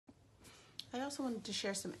I also wanted to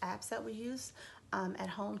share some apps that we use at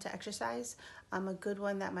home to exercise. A good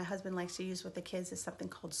one that my husband likes to use with the kids is something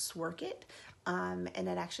called Swork It. And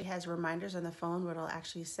it actually has reminders on the phone where it'll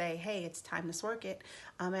actually say, hey, it's time to swork it.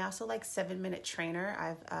 I also like 7 Minute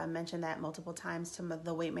Trainer. I've mentioned that multiple times to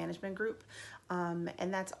the weight management group.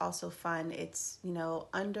 And that's also fun. It's,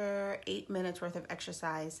 under 8 minutes worth of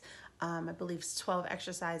exercise. I believe it's 12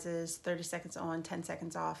 exercises, 30 seconds on, 10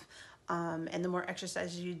 seconds off. And the more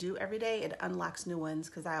exercises you do every day, it unlocks new ones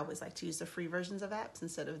because I always like to use the free versions of apps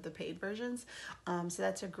instead of the paid versions. So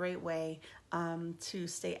that's a great way to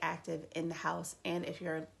stay active in the house and if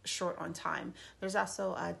you're short on time. There's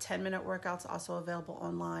also 10-minute workouts also available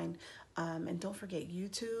online. And don't forget,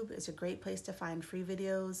 YouTube is a great place to find free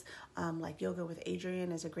videos. Like Yoga with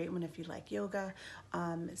Adrienne is a great one if you like yoga.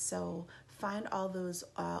 So find all those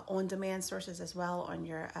on-demand sources as well on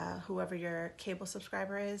your whoever your cable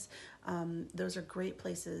subscriber is. Those are great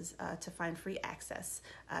places to find free access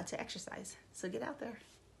to exercise. So get out there.